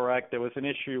remember correct, there was an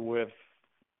issue with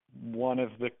one of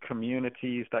the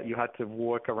communities that you had to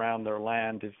work around their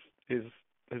land. Is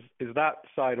that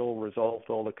side all resolved,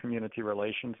 all the community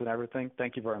relations and everything?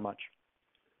 Thank you very much.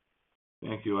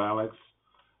 Thank you, Alex.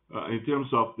 In terms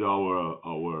of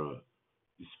our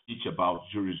speech about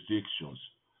jurisdictions,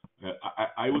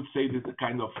 I would say that the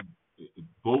kind of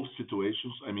both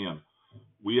situations. I mean,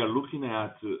 we are looking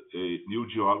at new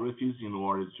geographies in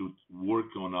order to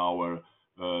work on our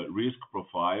risk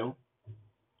profile,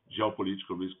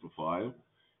 geopolitical risk profile,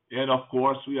 and of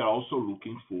course we are also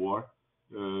looking for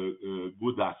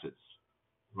good assets,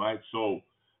 right? So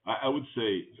I would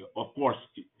say, of course,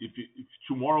 if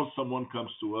tomorrow someone comes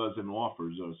to us and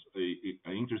offers us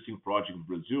an interesting project in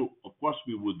Brazil, of course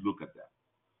we would look at that,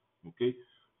 okay?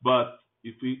 But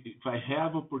if I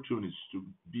have opportunities to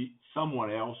be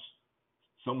somewhere else,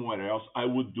 I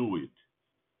would do it.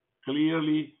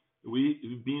 Clearly,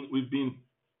 we've been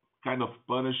kind of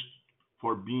punished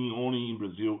for being only in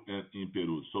Brazil and in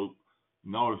Peru. So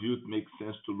in our view, it makes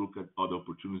sense to look at other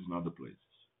opportunities in other places.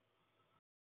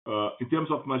 In terms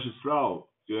of Magistral,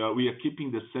 we are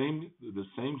keeping the same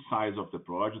size of the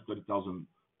project, 30,000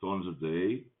 tons a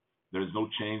day. There is no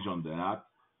change on that.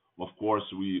 Of course,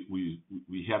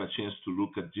 we had a chance to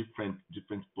look at different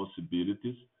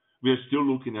possibilities. We are still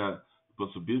looking at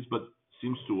possibilities, but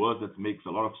seems to us that makes a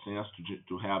lot of sense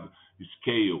to have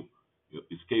scale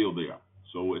there.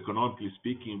 So economically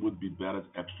speaking, it would be better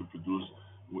to produce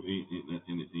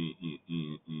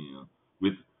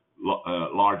with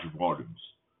large volumes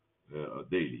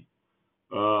daily.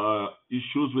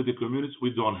 Issues with the communities we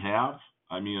don't have.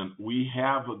 I mean, we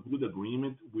have a good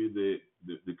agreement with the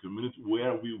community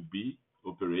where we'll be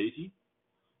operating.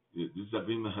 This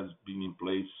agreement has been in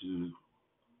place,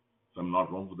 if I'm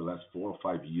not wrong, for the last 4 or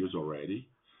 5 years already.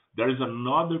 There is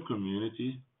another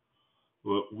community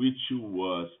which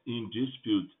was in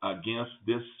dispute against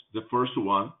the first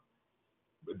one.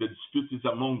 The dispute is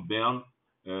among them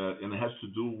and has to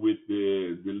do with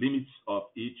the limits of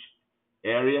each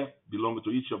area belonging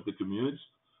to each of the communities,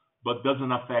 but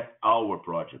doesn't affect our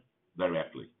project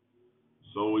directly.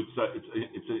 So it's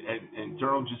an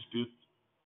internal dispute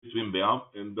between them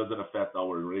and doesn't affect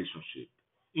our relationship.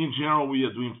 In general, we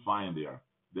are doing fine there.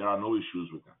 There are no issues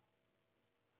with them.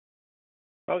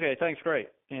 Okay, thanks, great.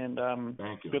 And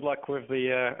thank you. Good luck with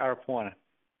the Arapuana.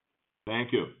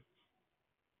 Thank you.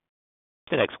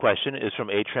 The next question is from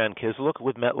Atran Kisluk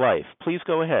with MetLife. Please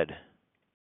go ahead.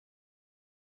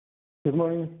 Good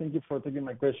morning. Thank you for taking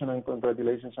my question and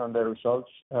congratulations on the results.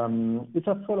 It's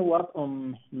a follow-up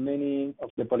on many of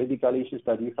the political issues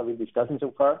that we have been discussing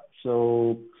so far.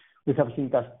 So we have seen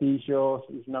Castillo's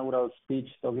inaugural speech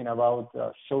talking about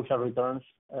social returns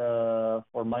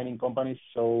for mining companies.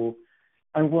 So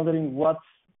I'm wondering what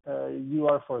you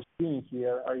are foreseeing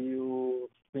here. Are you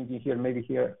thinking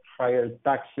here higher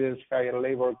taxes, higher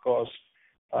labor costs,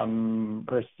 more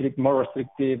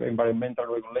restrictive environmental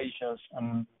regulations,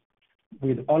 and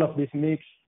with all of this mix,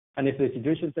 and if the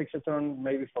situation takes a turn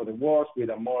maybe for the worse with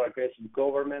a more aggressive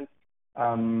government,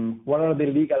 what are the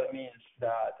legal means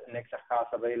that Nexa has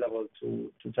available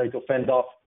to try to fend off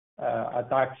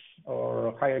attacks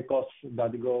or higher costs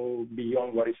that go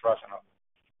beyond what is rational?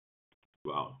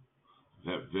 Wow.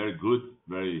 Very good,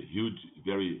 very huge,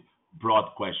 very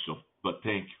broad question, but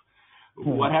thank you.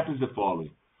 what happens is the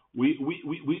following. We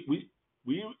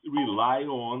rely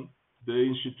on the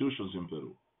institutions in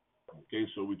Peru. Okay,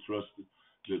 so we trust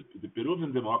the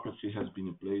Peruvian democracy has been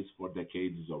in place for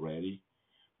decades already.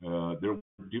 There were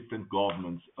different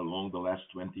governments along the last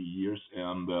 20 years,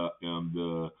 and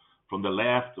from the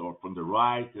left or from the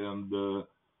right, and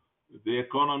the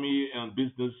economy and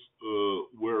business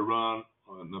were run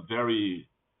in a very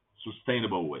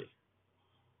sustainable way.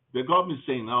 The government is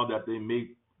saying now that they may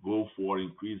go for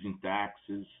increasing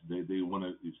taxes. They want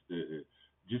to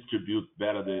distribute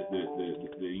better the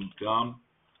income,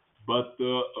 but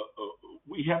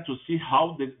we have to see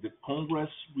how the Congress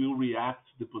will react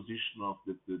to the position of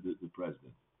the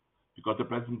president, because the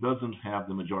president doesn't have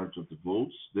the majority of the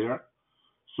votes there.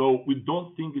 So we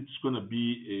don't think it's going to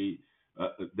be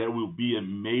there will be a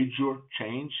major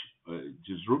change,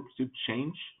 disruptive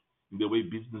change in the way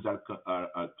business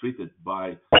are treated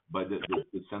by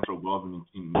the central government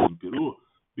in Peru,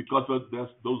 because of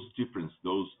those difference,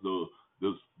 the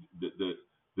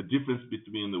difference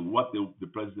between what the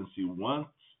presidency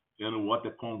wants and what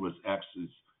the Congress actually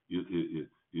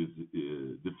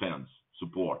defends,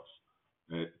 supports.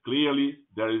 Clearly,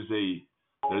 there is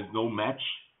no match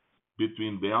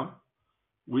between them,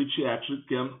 which actually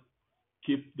can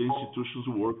keep the institutions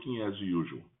working as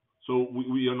usual. So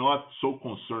we are not so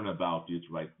concerned about it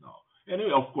right now.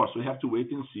 Anyway, of course, we have to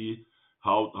wait and see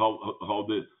how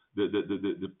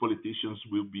the politicians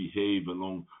will behave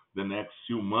along the next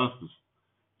few months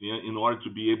in order to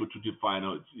be able to define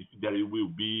if there will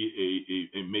be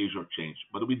a major change.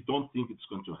 But we don't think it's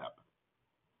going to happen.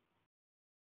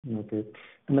 Okay.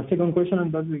 And the second question in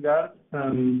that regard,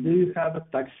 do you have a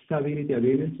tax stability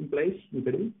agreement in place in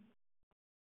Peru?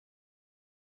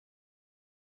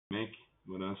 Nick,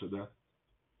 you want to answer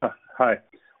that? Hi.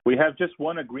 We have just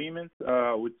one agreement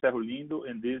with Cerro Lindo,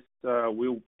 and this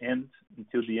will end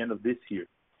until the end of this year.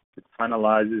 It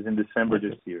finalizes in December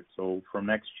this year. So from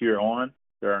next year on,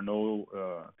 there are no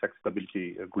tax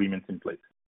stability agreements in place.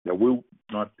 There will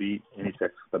not be any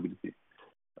tax stability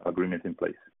agreement in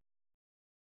place.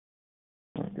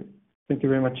 Okay. Thank you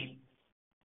very much.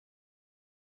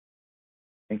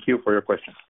 Thank you for your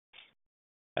question.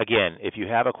 Again, if you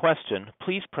have a question,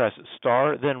 please press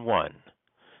star then one.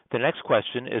 The next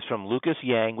question is from Lucas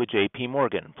Yang with J.P.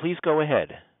 Morgan. Please go ahead.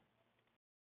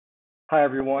 Hi,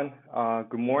 everyone.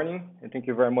 Good morning, and thank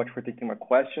you very much for taking my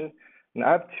question. And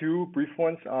I have two brief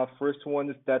ones. First one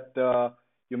is that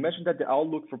you mentioned that the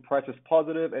outlook for price is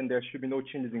positive and there should be no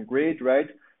changes in grade, right?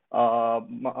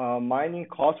 Mining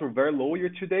costs were very low year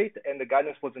to date, and the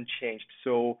guidance wasn't changed.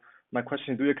 So my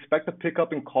question is, do you expect a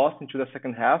pickup in cost into the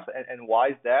second half, and why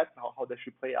is that? How that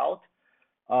should play out?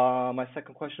 My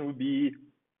second question would be,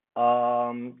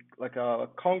 like a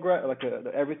Congress,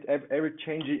 every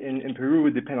change in Peru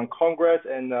would depend on Congress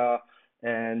and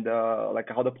like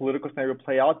how the political scenario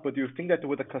play out. But do you think that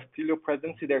with the Castillo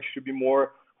presidency, there should be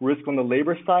more risk on the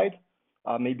labor side,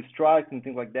 maybe strikes and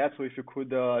things like that? So if you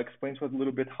could explain to us a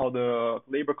little bit how the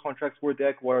labor contracts work,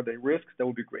 what are the risks, that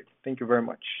would be great. Thank you very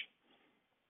much.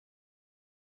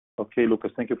 Okay,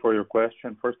 Lucas, thank you for your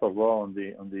question. First of all, on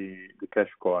the cash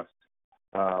cost,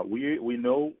 we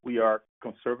know we are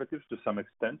conservative to some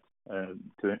extent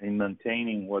in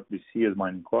maintaining what we see as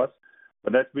mining costs,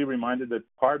 but let's be reminded that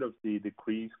part of the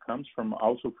decrease comes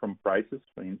also from prices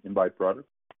in byproducts,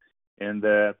 and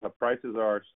that the prices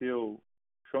are still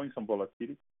showing some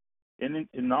volatility.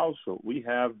 And also, we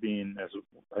have been, as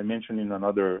I mentioned in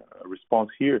another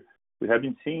response here, we have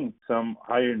been seeing some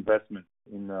higher investment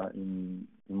in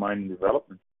mining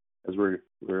development as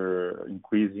we're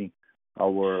increasing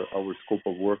our scope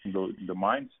of work in the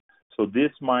mines. So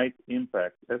this might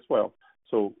impact as well.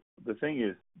 So the thing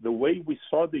is, the way we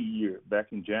saw the year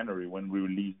back in January when we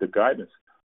released the guidance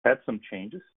had some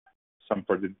changes, some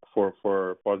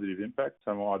for positive impact,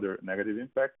 some other negative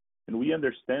impact. And we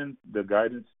understand the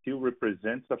guidance still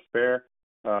represents a fair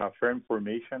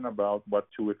information about what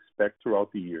to expect throughout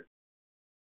the year.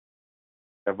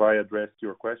 Have I addressed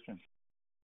your question?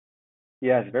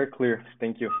 Yes, very clear.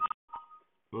 Thank you.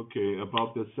 Okay,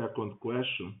 about the second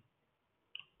question,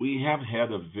 we have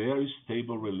had a very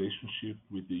stable relationship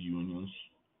with the unions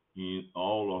in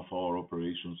all of our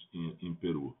operations in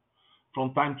Peru.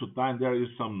 From time to time, there is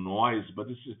some noise, but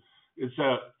it's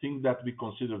a thing that we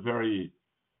consider very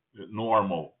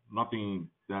normal, nothing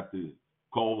that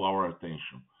call our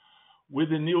attention. With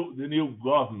the new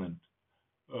government,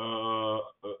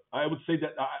 I would say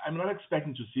that I'm not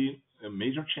expecting to see a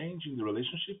major change in the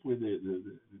relationship with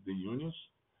the unions.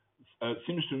 It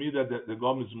seems to me that the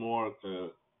government is more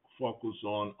focused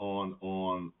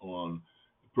on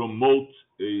promote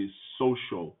a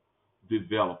social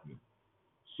development.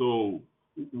 So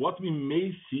what we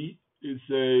may see is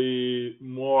a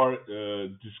more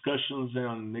discussions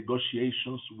and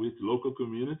negotiations with local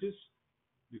communities,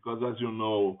 because as you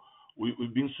know,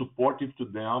 we've been supportive to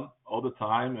them all the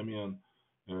time. I mean,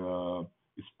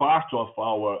 it's part of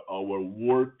our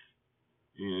work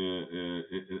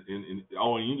in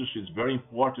our industry. Is very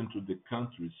important to the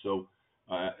country. So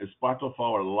as part of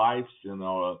our lives and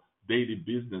our daily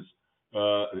business,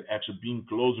 actually being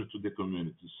closer to the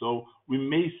community. So we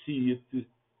may see it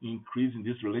increasing,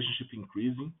 this relationship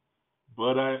increasing,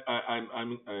 but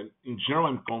I'm in general,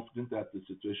 I'm confident that the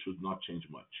situation should not change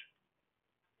much.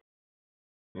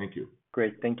 Thank you.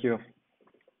 Great, thank you.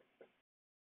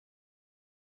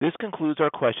 This concludes our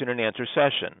question and answer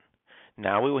session.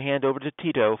 Now we will hand over to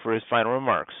Tito for his final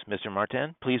remarks. Mr.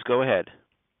 Martin, please go ahead.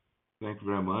 Thank you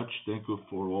very much. Thank you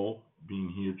for all being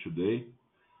here today.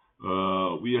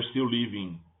 We are still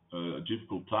living a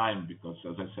difficult time because,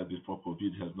 as I said before,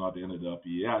 COVID has not ended up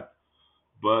yet,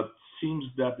 but seems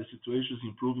that the situation is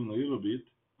improving a little bit.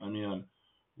 I mean,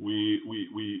 we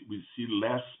see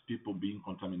less people being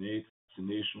contaminated.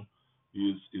 Vaccination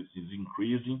is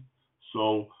increasing.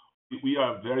 So we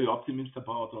are very optimistic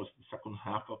about the second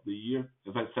half of the year.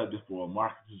 As I said before,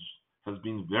 market has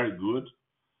been very good,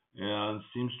 and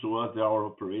seems to us that our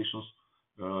operations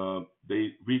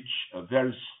they reach a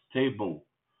very stable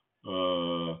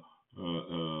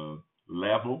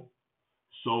level.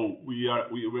 So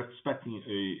we're expecting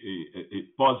a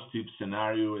positive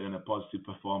scenario and a positive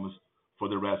performance for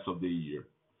the rest of the year.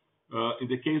 In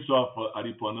the case of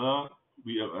Aripuanã,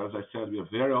 as I said, we are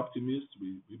very optimistic.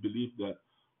 We believe that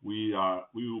we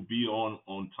will be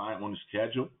on time, on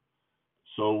schedule.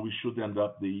 So we should end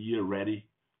up the year ready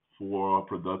for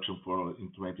production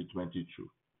in 2022.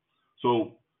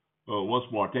 So once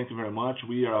more, thank you very much.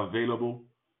 We are available.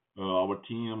 Our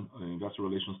team, investor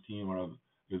relations team,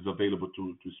 is available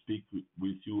to speak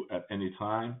with you at any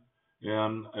time.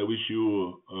 And I wish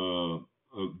you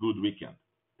a good weekend.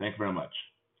 Thank you very much.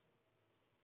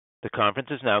 The conference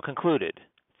is now concluded.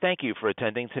 Thank you for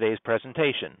attending today's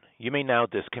presentation. You may now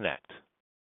disconnect.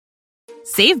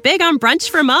 Save big on brunch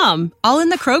for mom, all in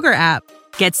the Kroger app.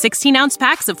 Get 16-ounce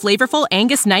packs of flavorful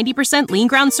Angus 90% lean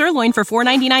ground sirloin for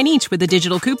 $4.99 each with a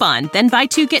digital coupon. Then buy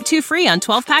 2, get 2 free on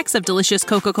 12 packs of delicious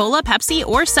Coca-Cola, Pepsi,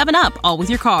 or 7-Up, all with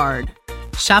your card.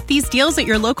 Shop these deals at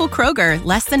your local Kroger,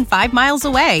 less than 5 miles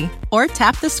away. Or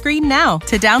tap the screen now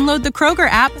to download the Kroger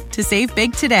app to save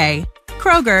big today.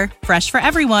 Kroger, fresh for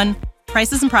everyone.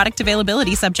 Prices and product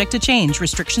availability subject to change.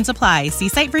 Restrictions apply. See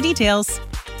site for details.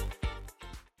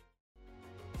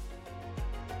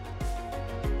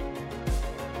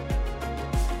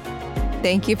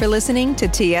 Thank you for listening to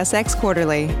TSX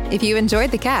Quarterly. If you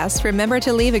enjoyed the cast, remember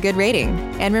to leave a good rating.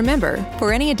 And remember,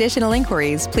 for any additional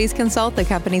inquiries, please consult the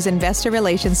company's investor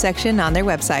relations section on their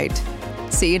website.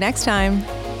 See you next time.